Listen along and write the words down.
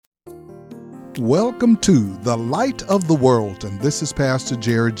Welcome to The Light of the World, and this is Pastor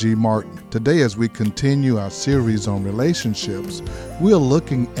Jerry G. Martin. Today, as we continue our series on relationships, we are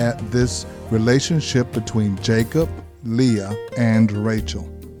looking at this relationship between Jacob, Leah, and Rachel.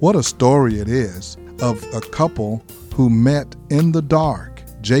 What a story it is of a couple who met in the dark.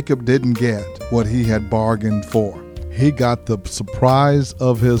 Jacob didn't get what he had bargained for. He got the surprise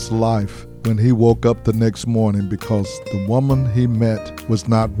of his life when he woke up the next morning because the woman he met was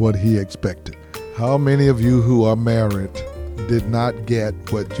not what he expected. How many of you who are married did not get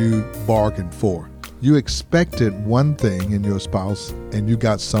what you bargained for? You expected one thing in your spouse and you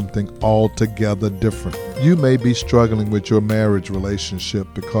got something altogether different. You may be struggling with your marriage relationship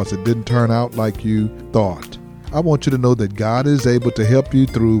because it didn't turn out like you thought. I want you to know that God is able to help you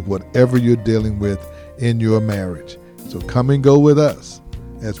through whatever you're dealing with in your marriage. So come and go with us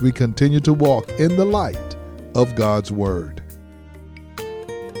as we continue to walk in the light of God's Word.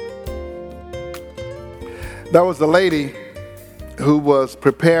 There was a lady who was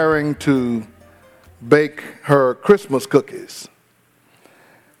preparing to bake her Christmas cookies.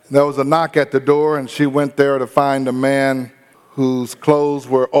 There was a knock at the door, and she went there to find a man whose clothes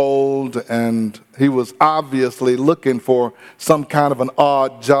were old, and he was obviously looking for some kind of an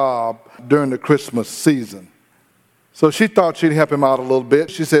odd job during the Christmas season. So she thought she'd help him out a little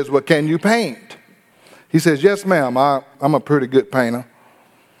bit. She says, "Well, can you paint?" He says, "Yes, ma'am, I'm a pretty good painter."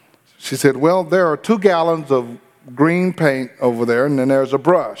 She said, "Well, there are 2 gallons of green paint over there, and then there's a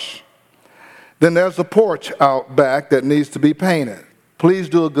brush. Then there's a porch out back that needs to be painted. Please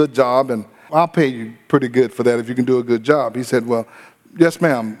do a good job, and I'll pay you pretty good for that if you can do a good job." He said, "Well, yes,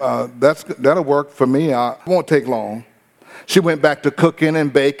 ma'am, that'll work for me. It won't take long." She went back to cooking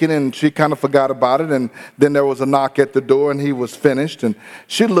and baking, and she kind of forgot about it, and then there was a knock at the door, and he was finished, and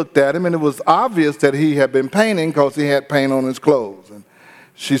she looked at him, and it was obvious that he had been painting because he had paint on his clothes. And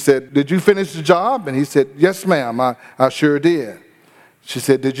she said, "Did you finish the job?" And he said, "Yes, ma'am, I sure did." She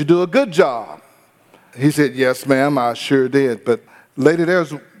said, "Did you do a good job?" He said, "Yes, ma'am, I sure did. But lady,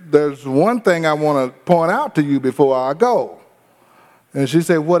 there's one thing I want to point out to you before I go." And she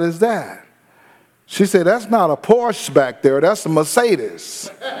said, "What is that?" She said, "That's not a Porsche back there, that's a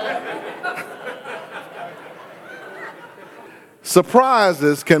Mercedes."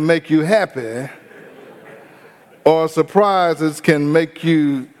 Surprises can make you happy, or surprises can make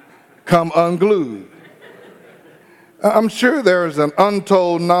you come unglued. I'm sure there's an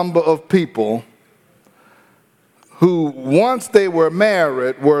untold number of people who, once they were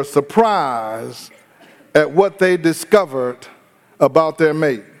married, were surprised at what they discovered about their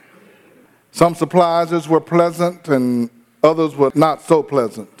mate. Some surprises were pleasant and others were not so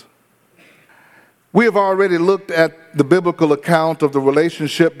pleasant. We have already looked at the biblical account of the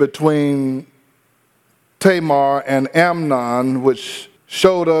relationship between Tamar and Amnon, which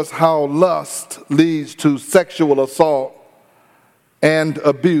showed us how lust leads to sexual assault and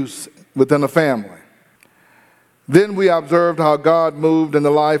abuse within a family. Then we observed how God moved in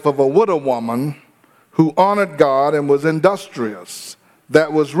the life of a widow woman who honored God and was industrious.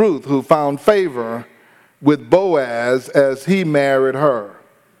 That was Ruth, who found favor with Boaz as he married her.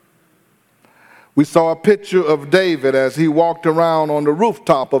 We saw a picture of David as he walked around on the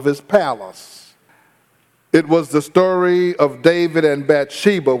rooftop of his palace. It was the story of David and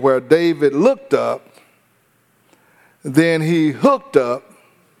Bathsheba, where David looked up, then he hooked up,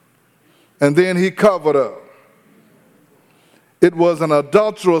 and then he covered up. It was an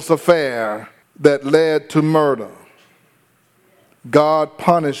adulterous affair that led to murder. God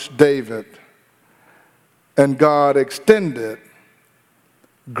punished David, and God extended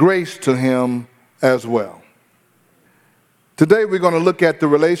grace to him as well. Today we're going to look at the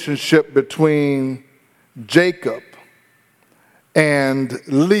relationship between Jacob and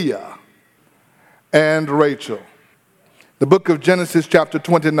Leah and Rachel. The book of Genesis chapter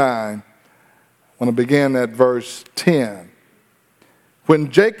 29, I want to begin at verse 10.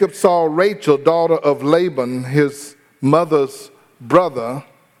 When Jacob saw Rachel, daughter of Laban, his mother's brother,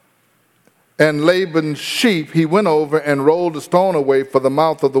 and Laban's sheep, he went over and rolled a stone away for the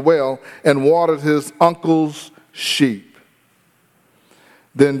mouth of the well and watered his uncle's sheep.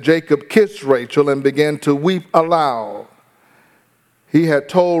 Then Jacob kissed Rachel and began to weep aloud. He had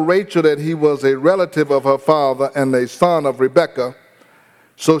told Rachel that he was a relative of her father and a son of Rebekah,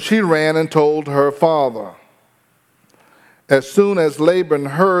 so she ran and told her father. As soon as Laban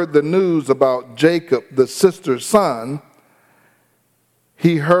heard the news about Jacob, the sister's son,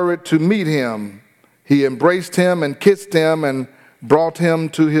 he hurried to meet him. He embraced him and kissed him and brought him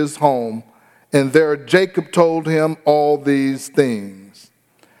to his home. And there Jacob told him all these things.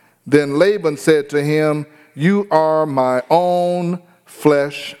 Then Laban said to him, "You are my own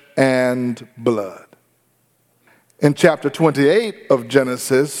flesh and blood. In chapter 28 of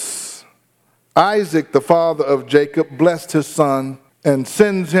Genesis, Isaac, the father of Jacob, blessed his son and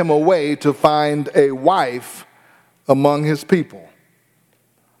sends him away to find a wife among his people.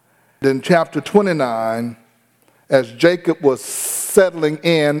 In chapter 29, as Jacob was settling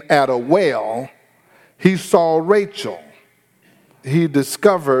in at a well, he saw Rachel. He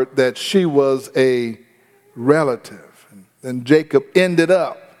discovered that she was a relative. And Jacob ended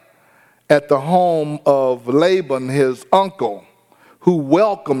up at the home of Laban, his uncle, who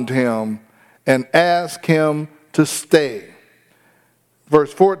welcomed him and asked him to stay.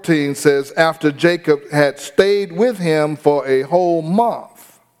 Verse 14 says, after Jacob had stayed with him for a whole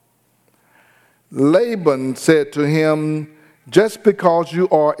month, Laban said to him, just because you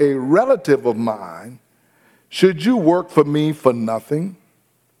are a relative of mine, should you work for me for nothing?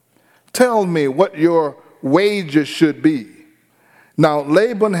 Tell me what your wages should be. Now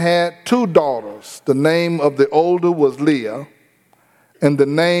Laban had 2 daughters. The name of the older was Leah, and the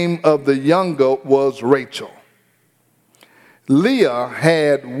name of the younger was Rachel. Leah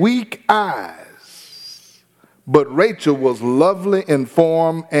had weak eyes, but Rachel was lovely in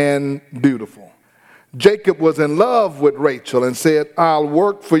form and beautiful. Jacob was in love with Rachel and said, I'll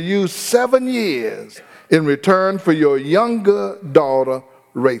work for you 7 years in return for your younger daughter,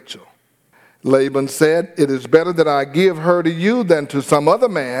 Rachel. Laban said, it is better that I give her to you than to some other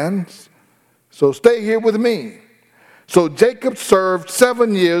man, so stay here with me. So Jacob served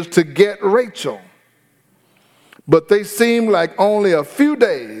 7 years to get Rachel, but they seemed like only a few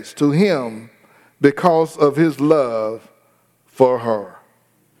days to him because of his love for her.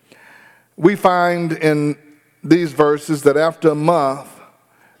 We find in these verses that after a month,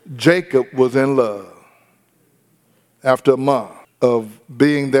 Jacob was in love. After a month of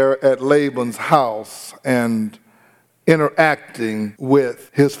being there at Laban's house and interacting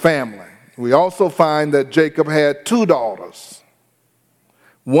with his family. We also find that Jacob had 2 daughters.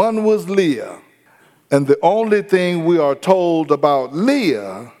 One was Leah, and the only thing we are told about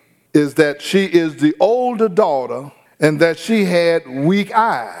Leah is that she is the older daughter and that she had weak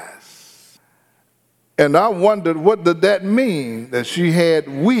eyes. And I wondered, what did that mean, that she had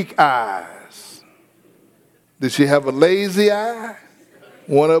weak eyes? Did she have a lazy eye?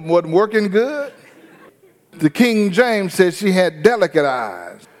 One of them wasn't working good? The King James says she had delicate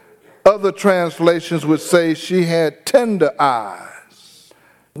eyes. Other translations would say she had tender eyes.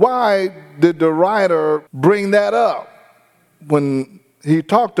 Why did the writer bring that up when he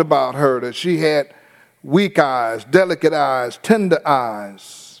talked about her, that she had weak eyes, delicate eyes, tender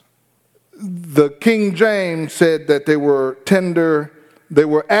eyes? The King James said that they were tender. They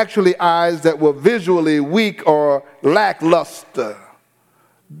were actually eyes that were visually weak or lackluster,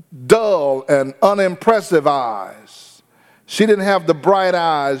 dull and unimpressive eyes. She didn't have the bright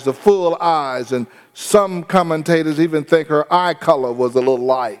eyes, the full eyes, and some commentators even think her eye color was a little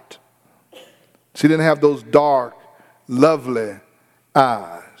light. She didn't have those dark, lovely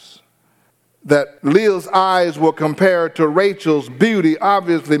eyes. That Leah's eyes were compared to Rachel's beauty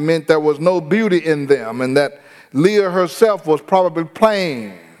obviously meant there was no beauty in them, and that Leah herself was probably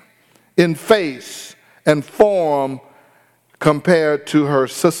plain in face and form compared to her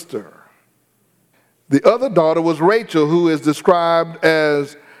sister. The other daughter was Rachel, who is described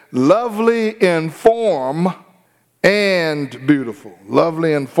as lovely in form and beautiful.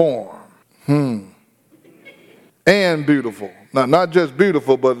 Lovely in form. And beautiful. Now, not just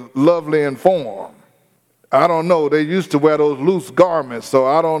beautiful, but lovely in form. I don't know. They used to wear those loose garments, so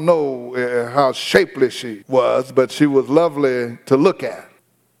I don't know how shapely she was, but she was lovely to look at.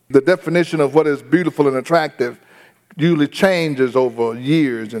 The definition of what is beautiful and attractive usually changes over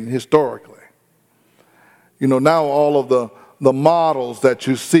years and historically. You know, now all of the models that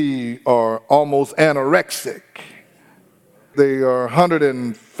you see are almost anorexic. They are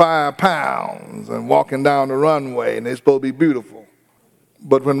 105 pounds and walking down the runway, and they're supposed to be beautiful.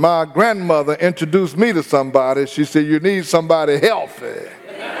 But when my grandmother introduced me to somebody, she said, you need somebody healthy.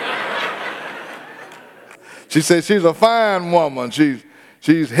 She said, she's a fine woman.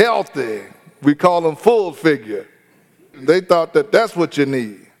 She's healthy. We call them full figure. They thought that that's what you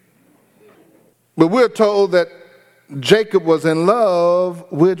need. But we're told that Jacob was in love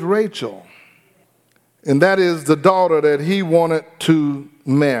with Rachel. And that is the daughter that he wanted to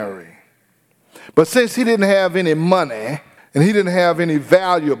marry. But since he didn't have any money and he didn't have any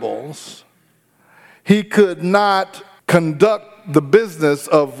valuables, he could not conduct the business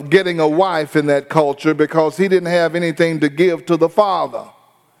of getting a wife in that culture because he didn't have anything to give to the father.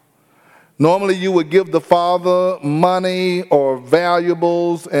 Normally you would give the father money or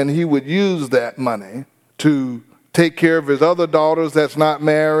valuables, and he would use that money to take care of his other daughters that's not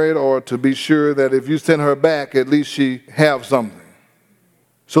married, or to be sure that if you send her back, at least she have something.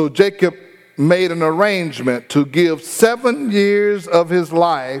 So Jacob made an arrangement to give 7 years of his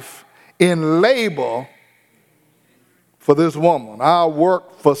life in labor for this woman. I'll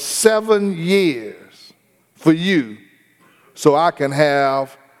work for 7 years for you so I can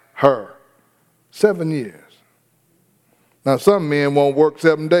have her. 7 years. Now, some men won't work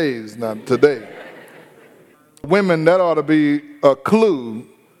 7 days now today. Women, that ought to be a clue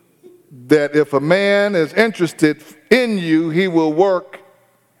that if a man is interested in you, he will work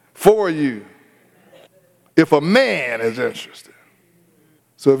for you. If a man is interested.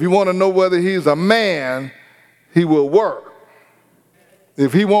 So if you want to know whether he's a man, he will work.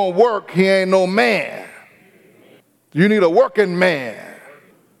 If he won't work, he ain't no man. You need a working man.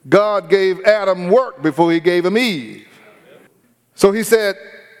 God gave Adam work before he gave him Eve. So he said,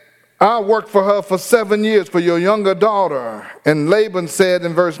 I'll work for her for 7 years for your younger daughter. And Laban said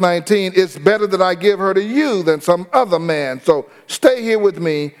in verse 19, it's better that I give her to you than some other man. So stay here with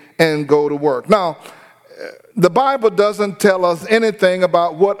me and go to work. Now, the Bible doesn't tell us anything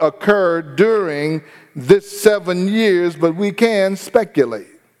about what occurred during this 7 years, but we can speculate.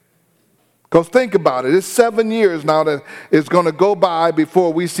 Because think about it, it's 7 years now that is going to go by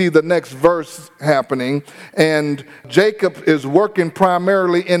before we see the next verse happening. And Jacob is working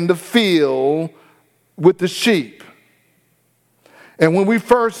primarily in the field with the sheep. And when we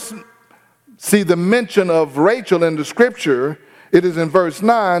first see the mention of Rachel in the scripture, it is in verse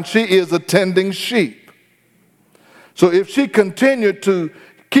 9, she is attending sheep. So if she continued to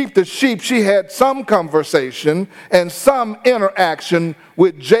keep the sheep, she had some conversation and some interaction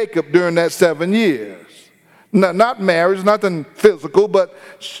with Jacob during that 7 years. Not marriage, nothing physical, but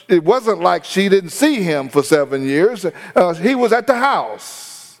it wasn't like she didn't see him for 7 years. He was at the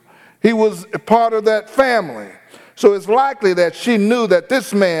house. He was a part of that family. So it's likely that she knew that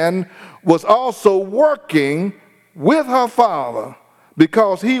this man was also working with her father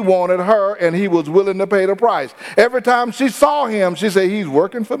because he wanted her and he was willing to pay the price. Every time she saw him, she said, he's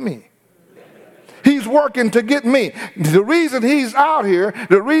working for me. He's working to get me. The reason he's out here,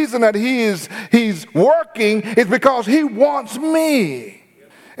 the reason that he's working is because he wants me.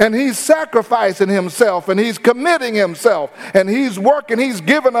 And he's sacrificing himself and he's committing himself and he's working, he's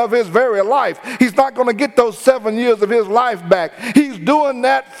giving of his very life. He's not going to get those 7 years of his life back. He's doing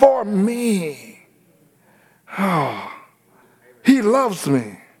that for me. Oh. He loves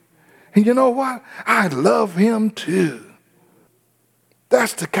me. And you know what? I love him too.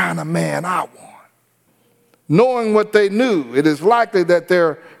 That's the kind of man I want. Knowing what they knew, it is likely that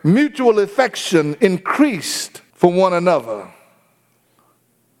their mutual affection increased for one another.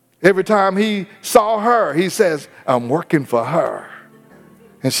 Every time he saw her, he says, I'm working for her.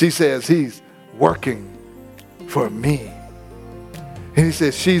 And she says, he's working for me. And he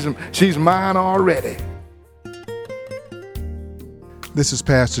says, she's mine already. This is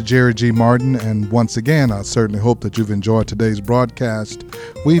Pastor Jerry G. Martin, and once again, I certainly hope that you've enjoyed today's broadcast.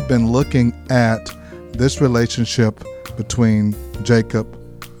 We've been looking at this relationship between Jacob,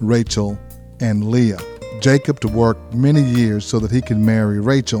 Rachel, and Leah. Jacob to work many years so that he could marry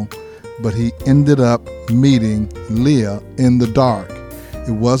Rachel, but he ended up meeting Leah in the dark.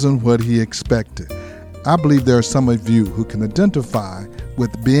 It wasn't what he expected. I believe there are some of you who can identify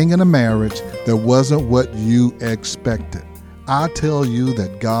with being in a marriage that wasn't what you expected. I tell you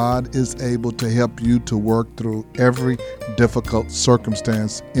that God is able to help you to work through every difficult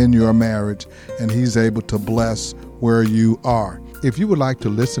circumstance in your marriage, and He's able to bless where you are. If you would like to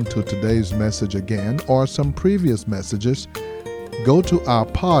listen to today's message again or some previous messages, go to our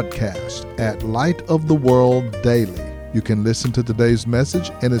podcast at Light of the World Daily. You can listen to today's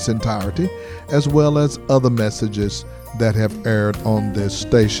message in its entirety, as well as other messages that have aired on this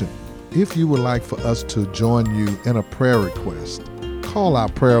station. If you would like for us to join you in a prayer request, call our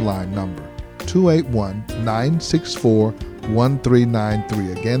prayer line number,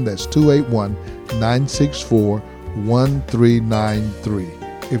 281-964-1393. Again, that's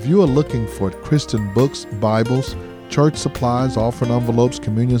 281-964-1393. If you are looking for Christian books, Bibles, church supplies, offering envelopes,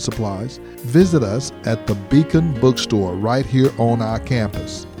 communion supplies, visit us at the Beacon Bookstore right here on our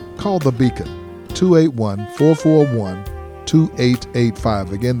campus. Call the Beacon,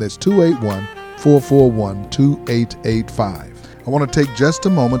 281-441-2885. Again, that's 281-441-2885. I want to take just a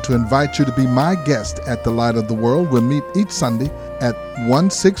moment to invite you to be my guest at the Light of the World. We'll meet each Sunday at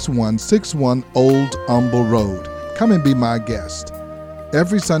 16161 Old Humble Road. Come and be my guest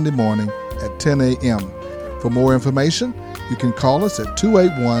every Sunday morning at 10 a.m. For more information, you can call us at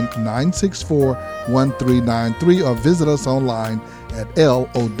 281-964-1393 or visit us online at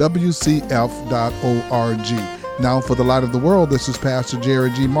lowcf.org. Now for the Light of the World, this is Pastor Jerry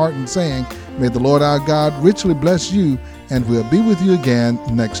G. Martin saying, may the Lord our God richly bless you, and we'll be with you again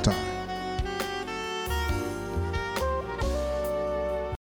next time.